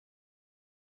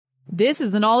This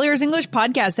is an All Ears English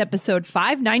Podcast, episode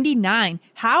 599,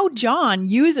 How John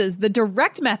Uses the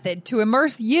Direct Method to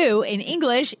Immerse You in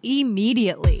English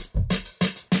Immediately.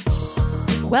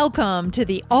 Welcome to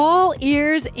the All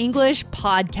Ears English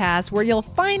Podcast, where you'll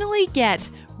finally get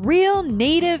real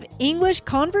native English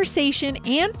conversation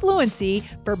and fluency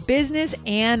for business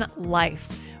and life.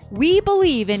 We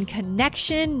believe in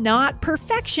connection, not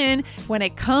perfection, when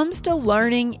it comes to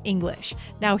learning English.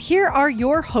 Now, here are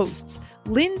your hosts,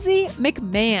 Lindsay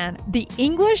McMahon, the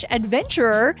English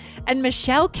adventurer, and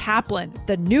Michelle Kaplan,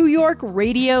 the New York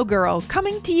radio girl,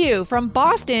 coming to you from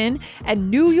Boston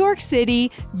and New York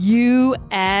City,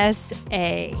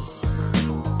 USA.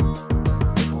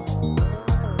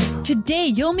 Today,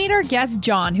 you'll meet our guest,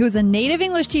 John, who is a native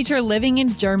English teacher living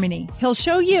in Germany. He'll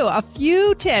show you a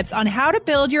few tips on how to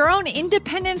build your own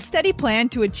independent study plan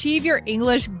to achieve your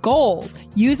English goals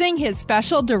using his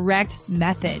special direct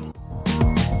method.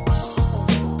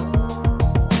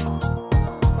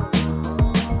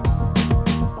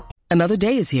 Another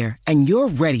day is here, and you're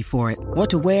ready for it. What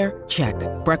to wear? Check.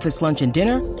 Breakfast, lunch, and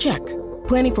dinner? Check.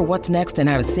 Planning for what's next and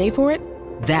how to save for it?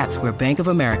 That's where Bank of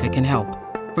America can help.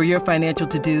 For your financial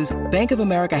to-dos, Bank of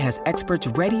America has experts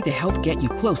ready to help get you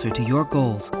closer to your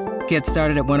goals. Get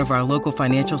started at one of our local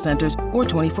financial centers or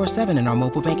 24/7 in our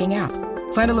mobile banking app.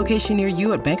 Find a location near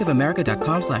you at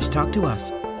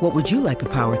bankofamerica.com/talktous. What would you like the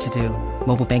power to do?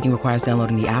 Mobile banking requires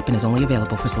downloading the app and is only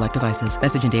available for select devices.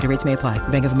 Message and data rates may apply.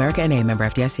 Bank of America N.A., member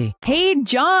FDIC. Hey,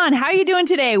 John, how are you doing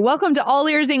today? Welcome to All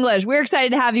Ears English. We're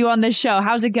excited to have you on this show.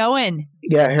 How's it going?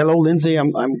 Yeah, hello, Lindsay.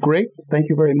 I'm great. Thank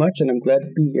you very much, and I'm glad to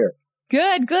be here.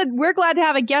 Good. We're glad to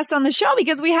have a guest on the show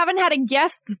because we haven't had a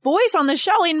guest's voice on the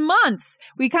show in months.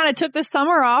 We kind of took the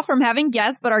summer off from having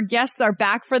guests, but our guests are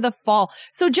back for the fall.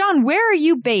 So, John, where are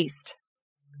you based?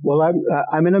 Well,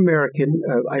 I'm an American.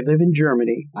 I live in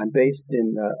Germany. I'm based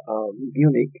in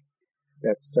Munich.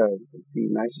 That's the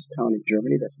nicest town in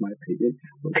Germany. That's my opinion.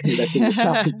 Okay, that's in the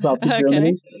south of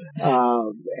Germany.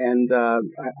 And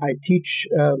I teach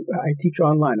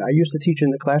online. I used to teach in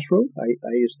the classroom.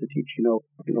 I used to teach,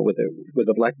 with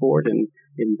a blackboard. And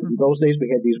in those days, we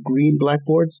had these green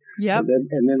blackboards. Yep.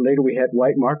 And then later we had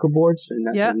white marker boards. And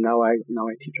now I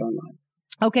teach online.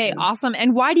 Okay, awesome.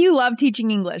 And why do you love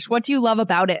teaching English? What do you love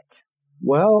about it?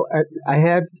 Well, I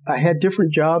had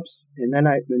different jobs, and then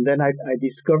I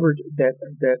discovered that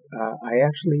I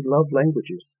actually love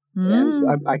languages. And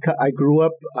I grew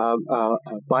up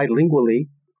bilingually,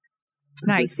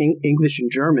 nice, English and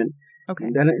German. Okay.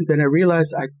 And then I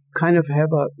realized I kind of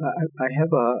have a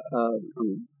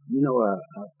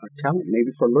talent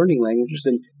maybe for learning languages,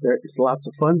 and it's lots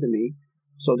of fun to me.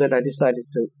 So that I decided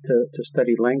to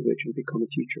study language and become a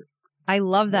teacher. I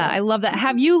love that.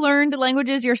 Have you learned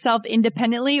languages yourself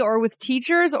independently or with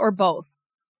teachers or both?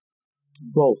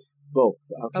 Both.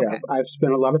 Okay. I've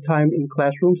spent a lot of time in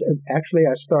classrooms. And actually,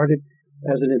 I started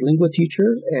as an lingua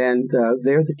teacher, and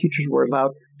there the teachers were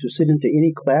allowed to sit into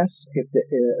any class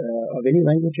of any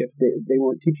language if they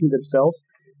weren't teaching themselves.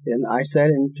 And I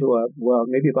sat into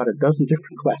maybe about a dozen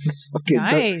different classes. Okay,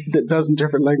 nice. A dozen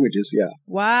different languages, yeah.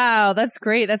 Wow, that's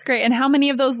great. And how many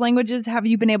of those languages have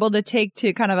you been able to take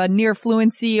to kind of a near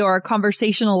fluency or a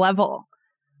conversational level?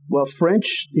 Well,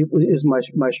 French is my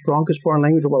strongest foreign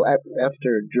language. Well,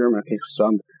 after German, okay, so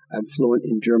I'm fluent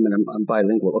in German. I'm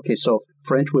bilingual. Okay, so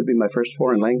French would be my first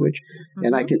foreign language,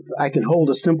 and I can hold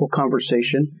a simple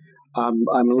conversation.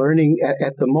 I'm learning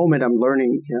at the moment. I'm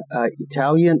learning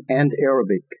Italian and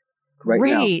Arabic right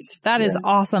now. Great. That is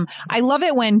awesome. I love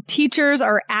it when teachers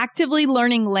are actively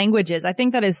learning languages. I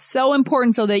think that is so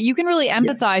important so that you can really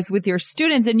empathize with your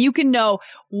students and you can know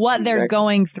what they're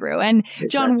going through. And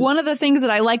John, one of the things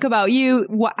that I like about you,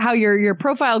 how your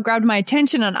profile grabbed my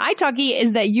attention on italki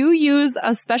is that you use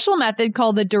a special method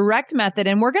called the direct method.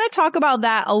 And we're going to talk about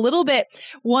that a little bit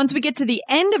once we get to the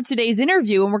end of today's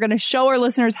interview. And we're going to show our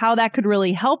listeners how that could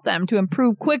really help them to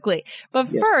improve quickly. But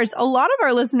first, a lot of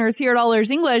our listeners here at All Ears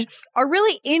English are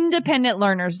really independent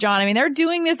learners, John. I mean, they're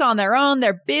doing this on their own.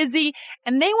 They're busy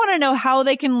and they want to know how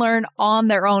they can learn on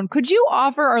their own. Could you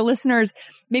offer our listeners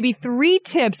maybe 3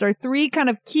 tips or 3 kind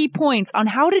of key points on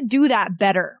how to do that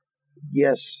better?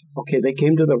 Yes. Okay. They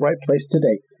came to the right place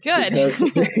today. Good.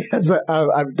 Because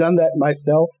I've done that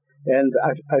myself, and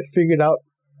I've figured out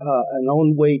an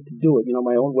own way to do it,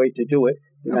 my own way to do it.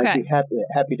 And I'd be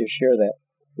happy to share that.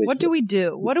 What do we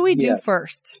do? What do we do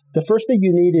first? The first thing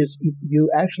you need is you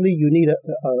need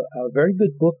a very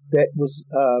good book that was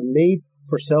made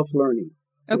for self-learning.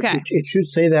 Okay. It should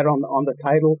say that on the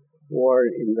title or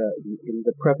in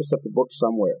the preface of the book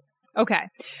somewhere. Okay.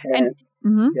 And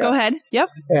go ahead. Yep.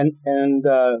 And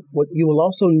what you will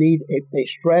also need a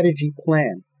strategy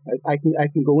plan. I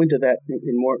can go into that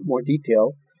in more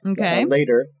detail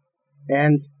later.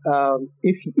 And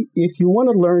if you want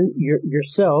to learn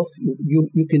yourself,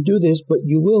 you can do this, but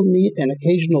you will need an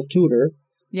occasional tutor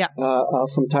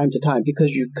from time to time,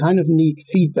 because you kind of need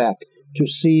feedback to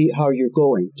see how you're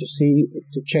going,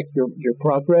 to check your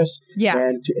progress,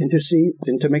 and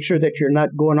to make sure that you're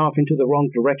not going off into the wrong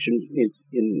direction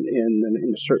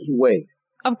in a certain way.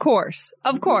 Of course.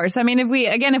 I mean, if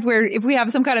we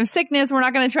have some kind of sickness, we're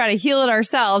not going to try to heal it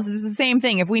ourselves. It's the same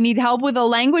thing. If we need help with a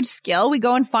language skill, we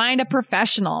go and find a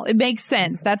professional. It makes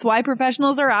sense. That's why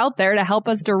professionals are out there, to help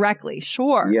us directly.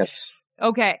 Sure. Yes.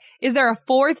 Okay. Is there a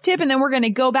fourth tip? And then we're going to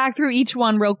go back through each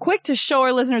one real quick to show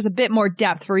our listeners a bit more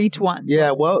depth for each one.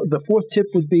 Yeah. Well, the fourth tip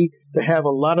would be to have a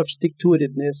lot of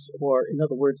stick-to-itiveness, or in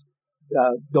other words,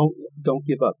 don't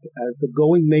give up. The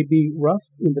going may be rough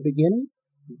in the beginning,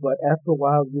 but after a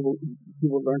while, you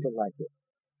will learn to like it.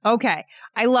 Okay.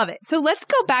 I love it. So let's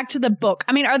go back to the book.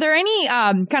 I mean, are there any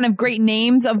kind of great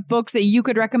names of books that you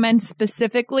could recommend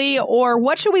specifically, or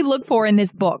what should we look for in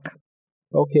this book?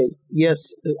 Okay.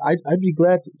 Yes, I'd be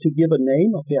glad to give a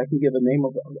name. Okay, I can give a name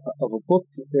of a book.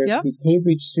 There's the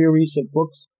Cambridge series of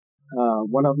books.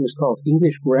 One of them is called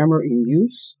English Grammar in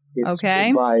Use. It's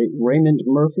by Raymond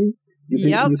Murphy.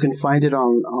 You can find it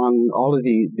on all of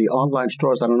the online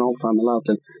stores. I don't know if I'm allowed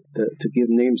to give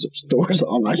names of stores,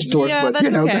 online stores. Yeah, but,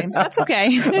 that's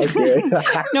okay. That's okay.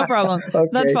 No problem. Okay.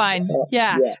 That's fine.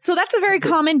 Yeah. So that's a very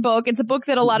common book. It's a book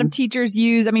that a lot of teachers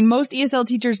use. I mean, most ESL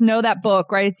teachers know that book,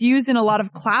 right? It's used in a lot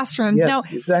of classrooms. Yes, now,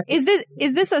 exactly.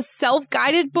 Is this a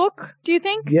self-guided book, do you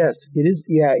think? Yes, it is.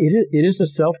 Yeah, it is a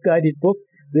self-guided book.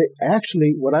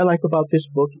 Actually, what I like about this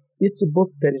book, it's a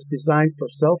book that is designed for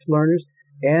self-learners,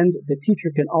 and the teacher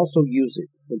can also use it.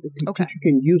 The teacher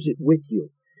can use it with you.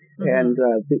 Mm-hmm. And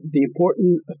the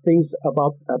important things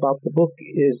about the book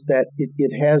is that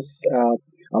it has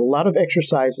a lot of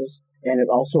exercises, and it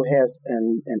also has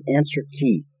an answer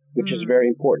key, which is very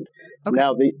important. Okay.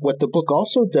 Now, what the book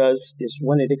also does is,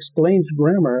 when it explains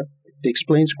grammar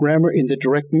in the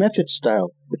direct method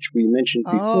style, which we mentioned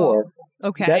before.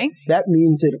 Okay. That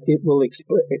means it will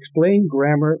explain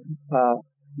grammar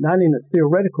not in a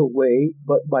theoretical way,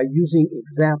 but by using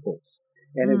examples.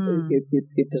 And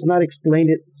it does not explain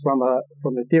it from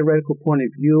a theoretical point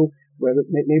of view, where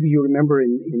maybe you remember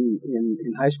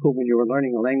in high school when you were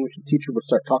learning a language, the teacher would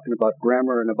start talking about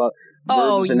grammar and about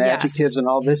verbs and adjectives and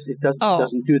all this. It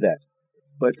doesn't do that.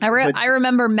 But I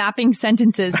remember mapping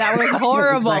sentences. That was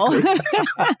horrible.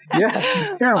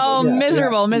 Yeah. Terrible.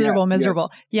 Miserable.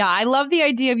 Yes. Yeah. I love the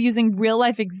idea of using real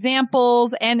life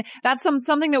examples. And that's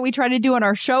something that we try to do on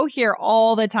our show here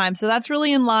all the time. So that's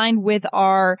really in line with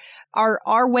our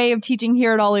way of teaching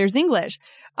here at All Ears English.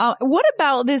 What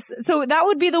about this? So that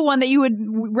would be the one that you would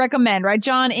recommend, right,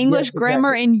 John? English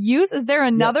Grammar in Use. Is there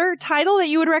another title that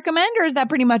you would recommend, or is that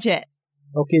pretty much it?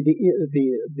 Okay,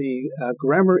 the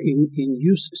Grammar in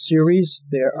Use series,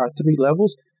 there are 3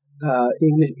 levels.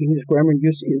 English Grammar in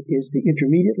Use is the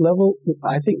intermediate level.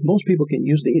 I think most people can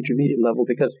use the intermediate level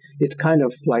because it's kind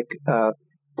of like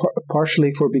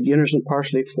partially for beginners and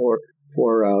partially for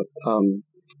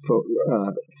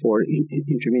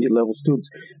intermediate level students.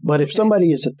 But if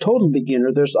somebody is a total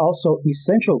beginner, there's also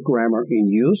Essential Grammar in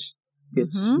Use.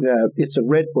 It's a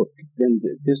red book. Then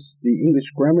the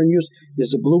English Grammar in Use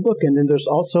is a blue book, and then there's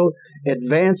also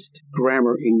Advanced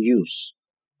Grammar in Use.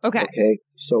 Okay.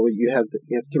 So you have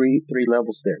three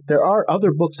levels there. There are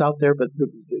other books out there, but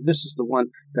this is the one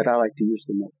that I like to use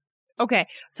the most. Okay.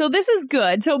 So this is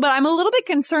good. But I'm a little bit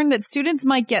concerned that students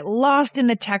might get lost in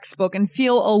the textbook and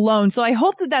feel alone. So I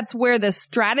hope that that's where the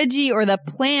strategy or the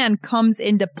plan comes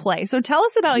into play. So tell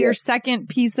us about your second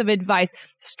piece of advice.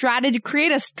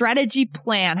 Create a strategy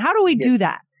plan. How do we do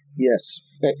that? Yes.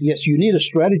 You need a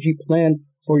strategy plan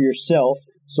for yourself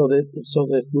so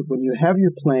that when you have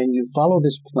your plan, you follow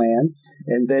this plan,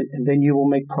 and then you will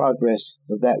make progress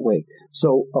that way.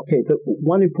 So, the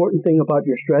one important thing about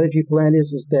your strategy plan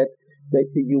is that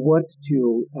you want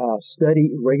to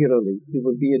study regularly. It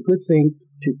would be a good thing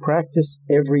to practice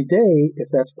every day if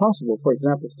that's possible. For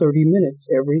example, 30 minutes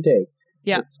every day.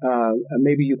 Yeah.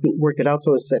 Maybe you can work it out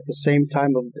so it's at the same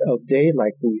time of day,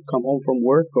 like when you come home from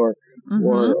work, or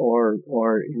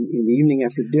in the evening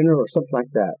after dinner, or something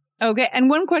like that. Okay. And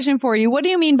one question for you. What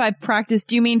do you mean by practice?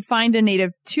 Do you mean find a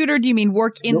native tutor? Do you mean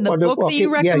work in the book that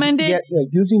you recommended? Yeah,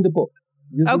 using the book.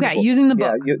 Using the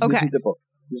book. Using the book.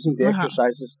 Using the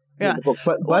exercises in the book.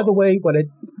 But by the way,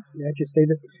 I just say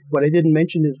this, what I didn't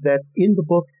mention is that in the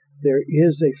book, there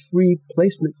is a free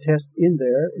placement test in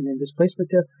there. And in this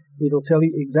placement test, it'll tell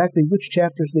you exactly which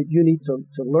chapters that you need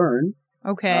to learn.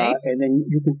 Okay. And then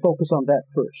you can focus on that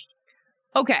first.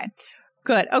 Okay.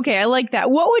 Good. Okay. I like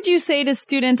that. What would you say to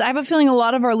students? I have a feeling a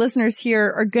lot of our listeners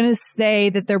here are going to say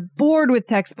that they're bored with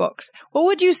textbooks. What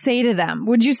would you say to them?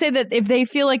 Would you say that if they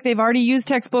feel like they've already used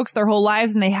textbooks their whole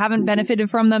lives and they haven't benefited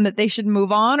from them, that they should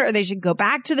move on or they should go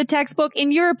back to the textbook?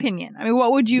 In your opinion, I mean,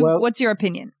 what's your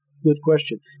opinion? Good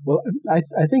question. Well, I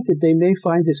think that they may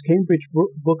find this Cambridge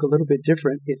book a little bit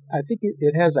different. I think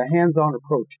it has a hands-on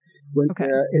approach.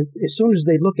 As soon as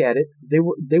they look at it, they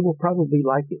will probably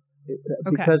like it.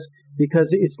 Because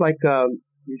it's like, to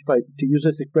use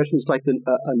this expression, it's like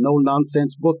a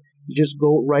no-nonsense book. You just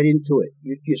go right into it.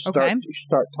 You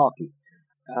start talking.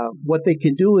 What they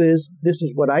can do is, this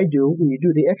is what I do. When you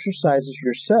do the exercises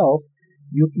yourself,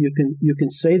 you can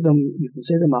say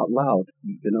them out loud.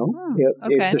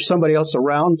 If there's somebody else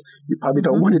around, you probably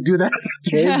don't want to do that.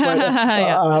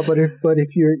 But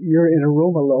if you're in a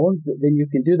room alone, then you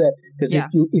can do that. Because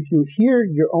if you hear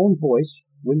your own voice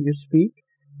when you speak,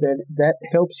 then that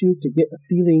helps you to get a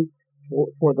feeling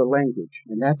for the language.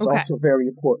 And that's also very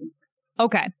important.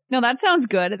 Okay. No, that sounds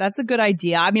good. That's a good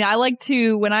idea. I mean, I like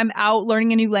to, when I'm out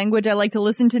learning a new language, I like to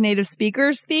listen to native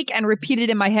speakers speak and repeat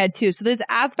it in my head too. So this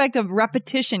aspect of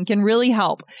repetition can really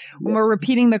help when we're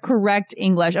repeating the correct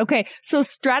English. Okay. So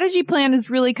strategy plan is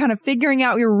really kind of figuring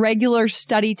out your regular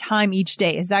study time each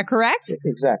day. Is that correct?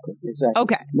 Exactly.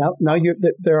 Okay. Now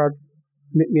there are,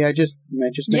 may I just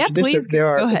mention this? Please.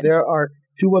 Go ahead. There are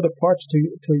two other parts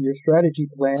to your strategy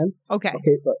plan. Okay.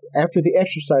 But after the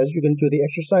exercise, you're going to do the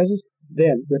exercises.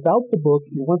 Then, without the book,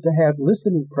 you want to have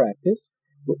listening practice,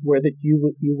 where that you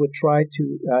would try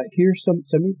to hear some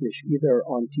English, either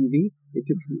on TV. If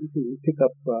you pick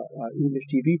up English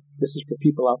TV, this is for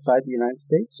people outside the United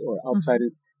States or outside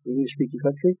of the English-speaking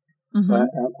country.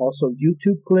 And also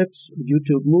YouTube clips,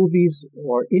 YouTube movies,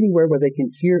 or anywhere where they can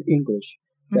hear English.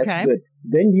 That's good.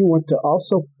 Then you want to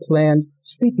also plan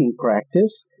speaking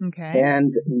practice.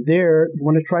 And there you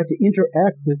want to try to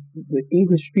interact with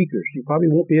English speakers. You probably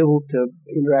won't be able to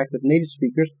interact with native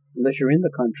speakers unless you're in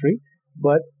the country.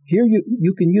 But here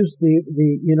you can use the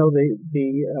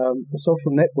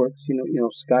social networks,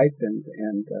 Skype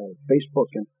and Facebook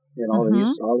and all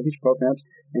of these programs,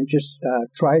 and just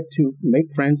try to make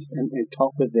friends and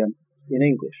talk with them in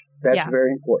English. That's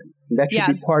very important. And that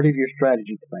should be part of your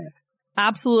strategy plan.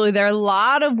 Absolutely. There are a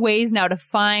lot of ways now to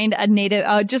find a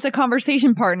native, just a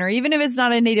conversation partner, even if it's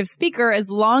not a native speaker, as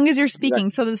long as you're speaking.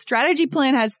 Exactly. So the strategy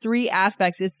plan has three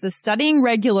aspects. It's the studying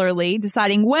regularly,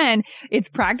 deciding when, it's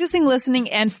practicing listening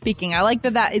and speaking. I like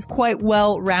that is quite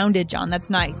well rounded, John. That's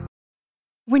nice.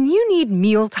 When you need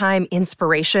mealtime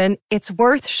inspiration, it's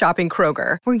worth shopping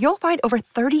Kroger, where you'll find over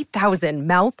 30,000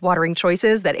 mouth-watering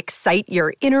choices that excite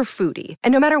your inner foodie.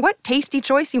 And no matter what tasty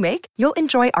choice you make, you'll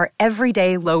enjoy our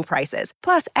everyday low prices,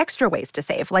 plus extra ways to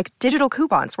save, like digital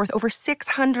coupons worth over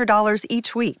 $600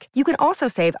 each week. You can also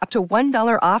save up to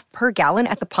 $1 off per gallon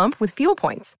at the pump with fuel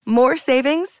points. More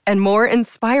savings and more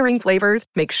inspiring flavors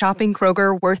make shopping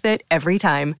Kroger worth it every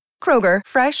time. Kroger,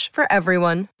 fresh for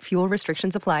everyone. Fuel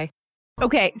restrictions apply.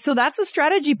 Okay, so that's a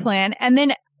strategy plan. And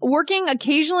then working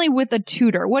occasionally with a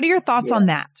tutor. What are your thoughts on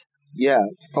that? Yeah.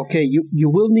 Okay. You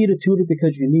will need a tutor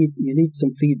because you need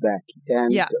some feedback.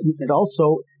 And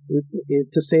also,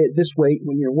 to say it this way,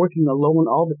 when you're working alone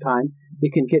all the time,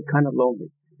 it can get kind of lonely.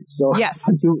 So yes,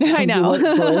 I know.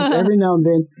 So every now and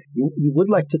then, you would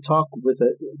like to talk with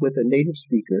a native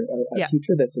speaker, a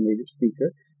teacher that's a native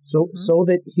speaker, so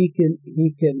that he can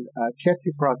check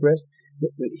your progress.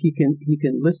 He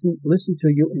can listen to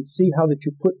you and see how that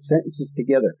you put sentences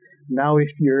together. Now,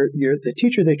 if you're the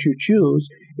teacher that you choose,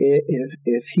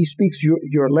 if he speaks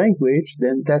your language,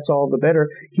 then that's all the better.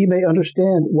 He may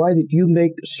understand why that you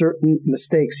make certain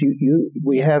mistakes.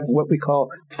 We have what we call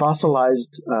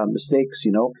fossilized mistakes.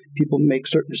 People make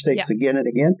certain mistakes again and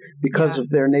again because of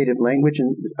their native language,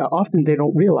 and often they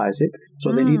don't realize it.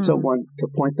 So they need someone to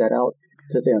point that out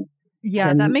to them.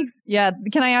 Yeah,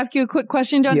 Can I ask you a quick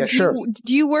question, John? Yeah, sure.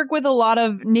 Do you work with a lot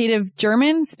of native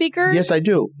German speakers? Yes, I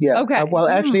do. Yeah. Okay.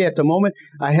 Actually, at the moment,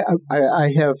 I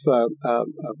have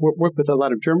worked with a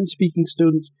lot of German-speaking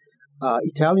students,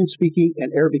 Italian-speaking,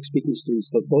 and Arabic-speaking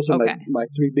students. Those are my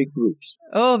three big groups.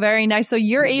 Oh, very nice. So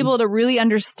you're able to really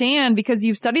understand, because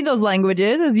you've studied those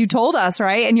languages, as you told us,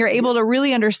 right? And you're able to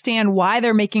really understand why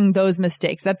they're making those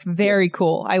mistakes. That's very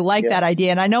cool. I like that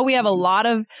idea. And I know we have a lot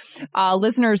of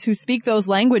listeners who speak those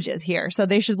languages here, so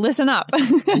they should listen up.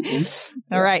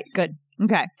 All right, good.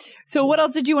 Okay. So what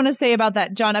else did you want to say about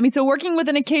that, John? I mean, so working with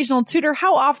an occasional tutor,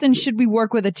 how often should we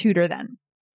work with a tutor then?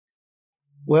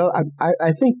 Well,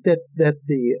 I think that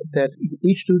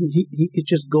each student he could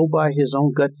just go by his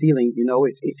own gut feeling.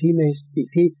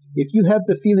 If you have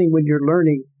the feeling when you're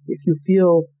learning, if you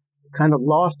feel kind of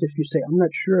lost, if you say, I'm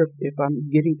not sure if I'm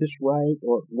getting this right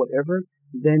or whatever,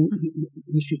 then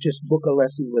he should just book a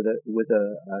lesson with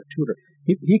a tutor.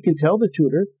 He can tell the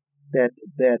tutor that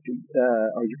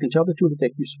or you can tell the tutor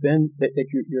that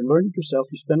you're learning yourself.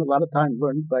 You spend a lot of time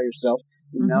learning by yourself,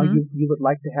 and now you would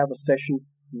like to have a session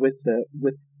with a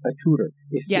tutor.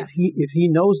 If he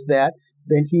knows that,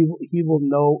 then he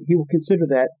will consider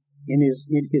that in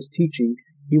his teaching.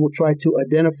 He will try to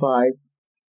identify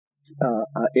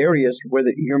areas where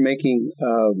you're making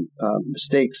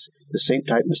mistakes, the same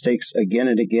type mistakes again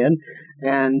and again,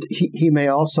 and he may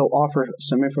also offer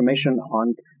some information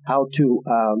on how to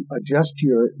adjust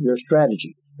your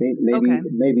strategy.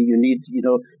 Maybe you need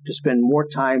to spend more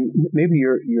time. Maybe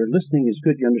your listening is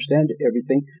good, you understand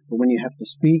everything, but when you have to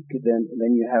speak,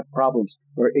 then you have problems.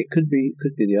 Or it could be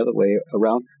the other way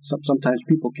around. Sometimes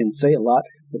people can say a lot,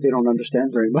 but they don't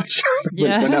understand very much.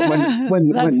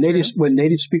 when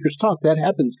native speakers talk, that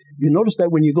happens. You notice that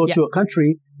when you go to a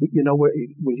country, where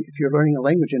if you're learning a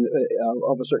language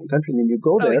of a certain country, and then you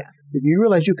go there, then you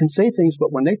realize you can say things,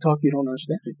 but when they talk, you don't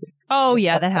understand anything. Oh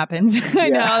yeah, that happens. I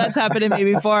know that's happened to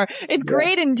me before. It's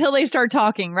great until they start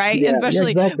talking, right? Yeah,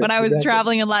 especially exactly, when I was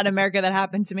traveling in Latin America, that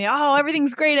happened to me. Oh,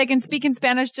 everything's great. I can speak in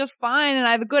Spanish just fine, and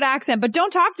I have a good accent, but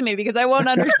don't talk to me because I won't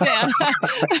understand.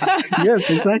 Yes,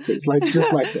 exactly. It's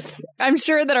just like that. Yeah. I'm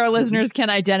sure that our listeners can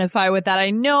identify with that.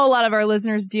 I know a lot of our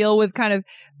listeners deal with kind of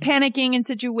panicking in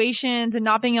situations and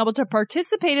not being able to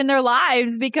participate in their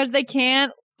lives because they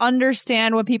can't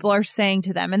understand what people are saying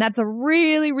to them. And that's a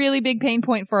really, really big pain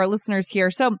point for our listeners here.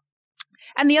 So,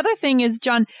 and the other thing is,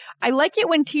 John, I like it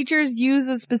when teachers use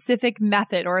a specific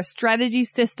method or a strategy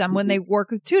system when they work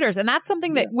with tutors. And that's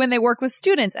something that when they work with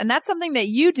students, and that's something that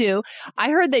you do. I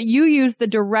heard that you use the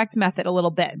direct method a little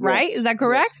bit, right? Is that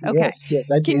correct? Yes, okay. Yes.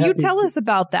 Can you tell us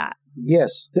about that?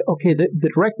 Yes.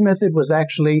 The direct method was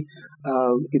actually,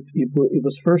 it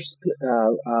was first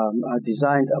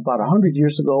designed about 100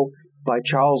 years ago by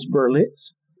Charles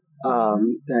Berlitz.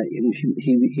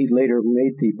 He later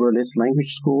made the Berlitz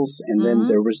language schools, and then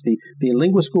there was the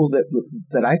lingua school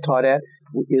that I taught at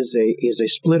is a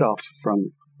split off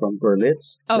from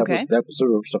Berlitz. Okay, that was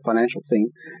a financial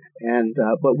thing, and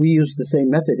but we used the same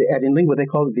method at InLingua. They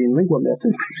call it the InLingua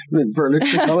method. In Berlitz,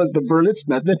 they call it the Berlitz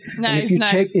method. Nice, and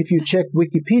if you check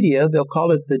Wikipedia, they'll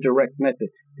call it the direct method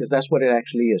because that's what it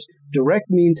actually is. Direct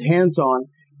means hands-on.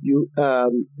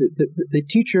 The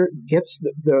teacher gets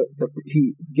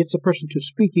he gets a person to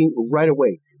speaking right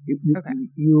away.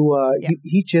 You are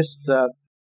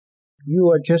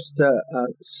just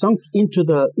sunk into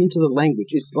the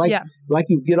language. It's like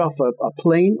you get off a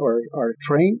plane or a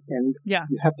train and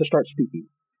you have to start speaking.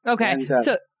 Okay, and,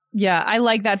 I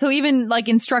like that. So even like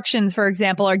instructions, for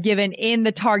example, are given in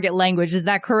the target language. Is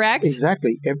that correct?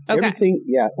 Exactly. Everything.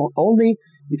 Yeah. Only.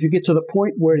 If you get to the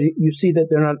point where you see that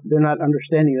they're not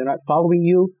understanding, they're not following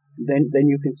you, then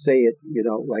you can say it.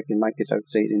 Like in my case, I would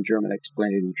say it in German. I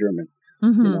explain it in German,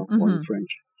 or in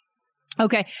French.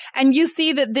 Okay, and you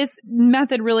see that this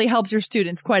method really helps your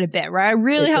students quite a bit, right? It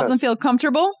really helps them feel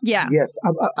comfortable. Yeah. Yes,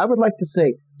 I would like to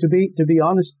say to be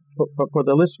honest for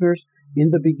the listeners. In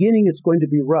the beginning, it's going to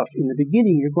be rough. In the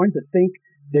beginning, you're going to think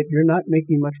that you're not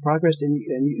making much progress, and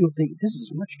you'll think this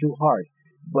is much too hard.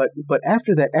 But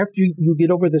after that, after you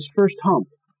get over this first hump,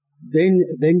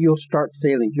 then you'll start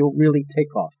sailing. You'll really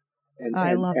take off. And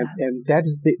I love that. And that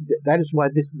is why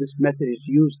this method is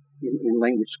used in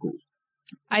language schools.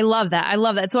 I love that. I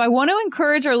love that. So I want to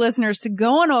encourage our listeners to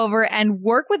go on over and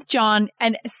work with John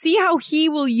and see how he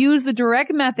will use the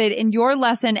direct method in your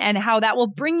lesson and how that will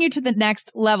bring you to the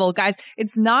next level. Guys,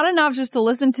 it's not enough just to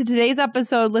listen to today's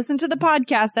episode, listen to the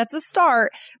podcast. That's a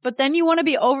start. But then you want to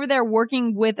be over there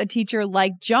working with a teacher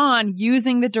like John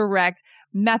using the direct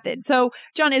method. So,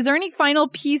 John, is there any final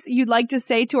piece you'd like to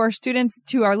say to our students,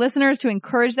 to our listeners, to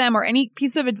encourage them, or any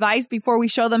piece of advice before we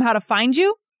show them how to find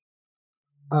you?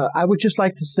 I would just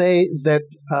like to say that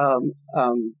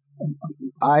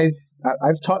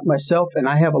I've taught myself, and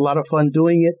I have a lot of fun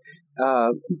doing it.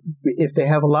 If they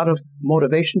have a lot of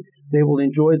motivation, they will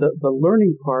enjoy the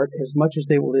learning part as much as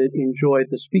they will enjoy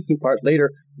the speaking part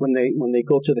later when they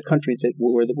go to the country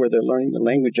where they're learning the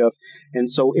language of.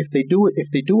 And so if they do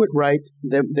it right,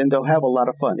 then they'll have a lot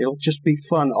of fun. It'll just be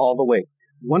fun all the way.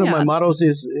 One of my mottos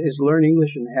is learn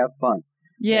English and have fun.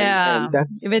 Yeah. And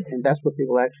that's what they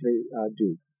will actually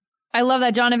do. I love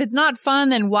that, John. If it's not fun,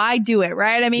 then why do it,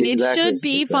 right? I mean, exactly. It should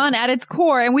be fun at its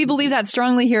core. And we believe that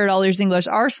strongly here at All Ears English.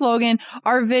 Our slogan,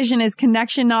 our vision is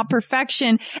connection, not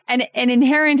perfection. And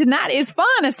inherent in that is fun,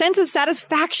 a sense of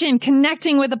satisfaction,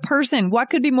 connecting with a person. What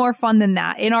could be more fun than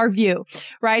that in our view,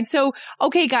 right? So,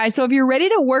 okay, guys. So if you're ready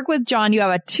to work with John, you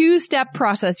have a 2-step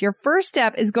process. Your first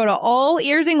step is go to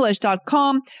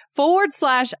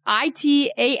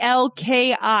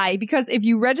allearsenglish.com/ITALKI, because if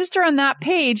you register on that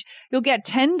page, you'll get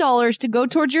 $10 to go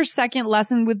towards your second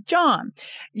lesson with John.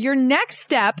 Your next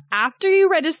step after you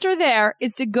register there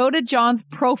is to go to John's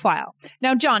profile.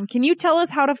 Now, John, can you tell us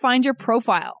how to find your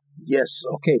profile? Yes.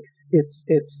 Okay. It's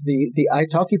the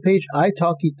italki page,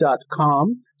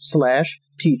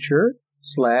 italki.com/teacher/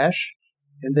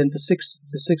 and then the six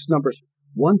numbers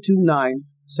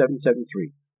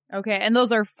 129773. Okay. And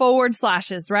those are forward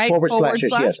slashes, right? Forward slashes,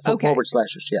 yes. Okay. Forward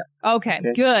slashes, yeah. Okay,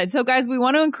 good. So guys, we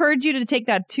want to encourage you to take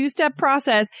that 2-step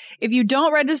process. If you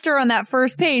don't register on that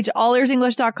first page,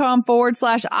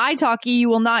 allearsenglish.com/italki, you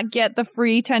will not get the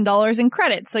free $10 in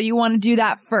credit. So you want to do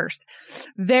that first.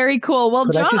 Very cool. Well,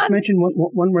 Could John. I just mention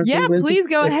one more thing? Yeah, Lindsay? please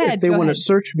go ahead. If they want to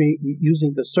search me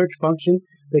using the search function,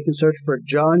 they can search for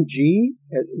John G,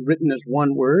 written as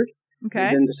one word. Okay.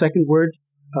 And then the second word,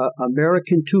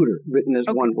 American Tutor, written as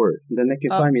one word. And then they can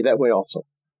find me that way also.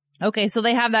 Okay, so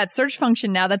they have that search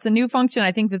function now. That's a new function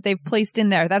I think that they've placed in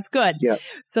there. That's good. Yeah.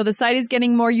 So the site is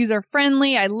getting more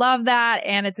user-friendly. I love that.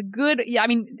 And it's a good, I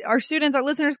mean, our students, our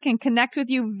listeners can connect with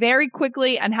you very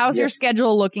quickly. And how's your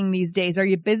schedule looking these days? Are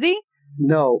you busy?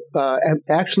 No.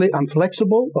 Actually, I'm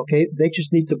flexible. Okay. They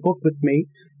just need to book with me.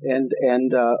 And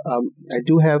I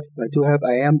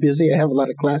am busy. I have a lot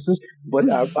of classes, but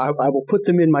I will put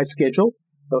them in my schedule.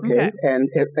 Okay. And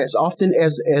as often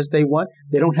as they want,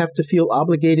 they don't have to feel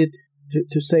obligated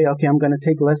to say, okay, I'm going to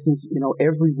take lessons,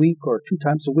 every week or 2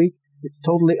 times a week. It's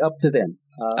totally up to them.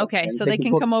 Okay. So they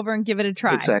can come over and give it a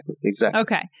try. Exactly.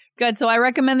 Okay. Good. So I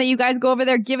recommend that you guys go over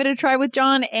there, give it a try with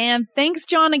John. And thanks,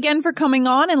 John, again for coming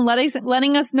on and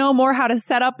letting us know more how to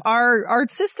set up our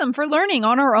system for learning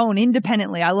on our own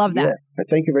independently. I love that. Yeah.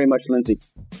 Thank you very much, Lindsay.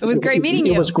 It was great meeting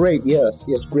you. It was great. Yes.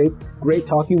 Great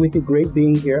talking with you. Great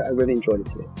being here. I really enjoyed it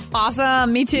today.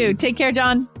 Awesome. Me too. Take care,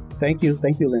 John. Thank you.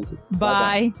 Thank you, Lindsay.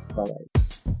 Bye. Bye-bye.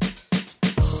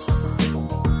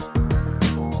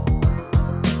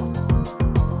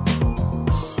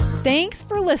 Thanks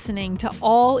for listening to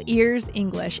All Ears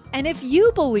English. And if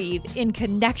you believe in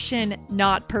connection,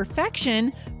 not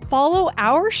perfection, follow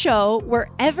our show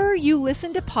wherever you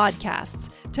listen to podcasts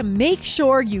to make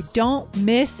sure you don't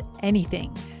miss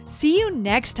anything. See you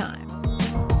next time.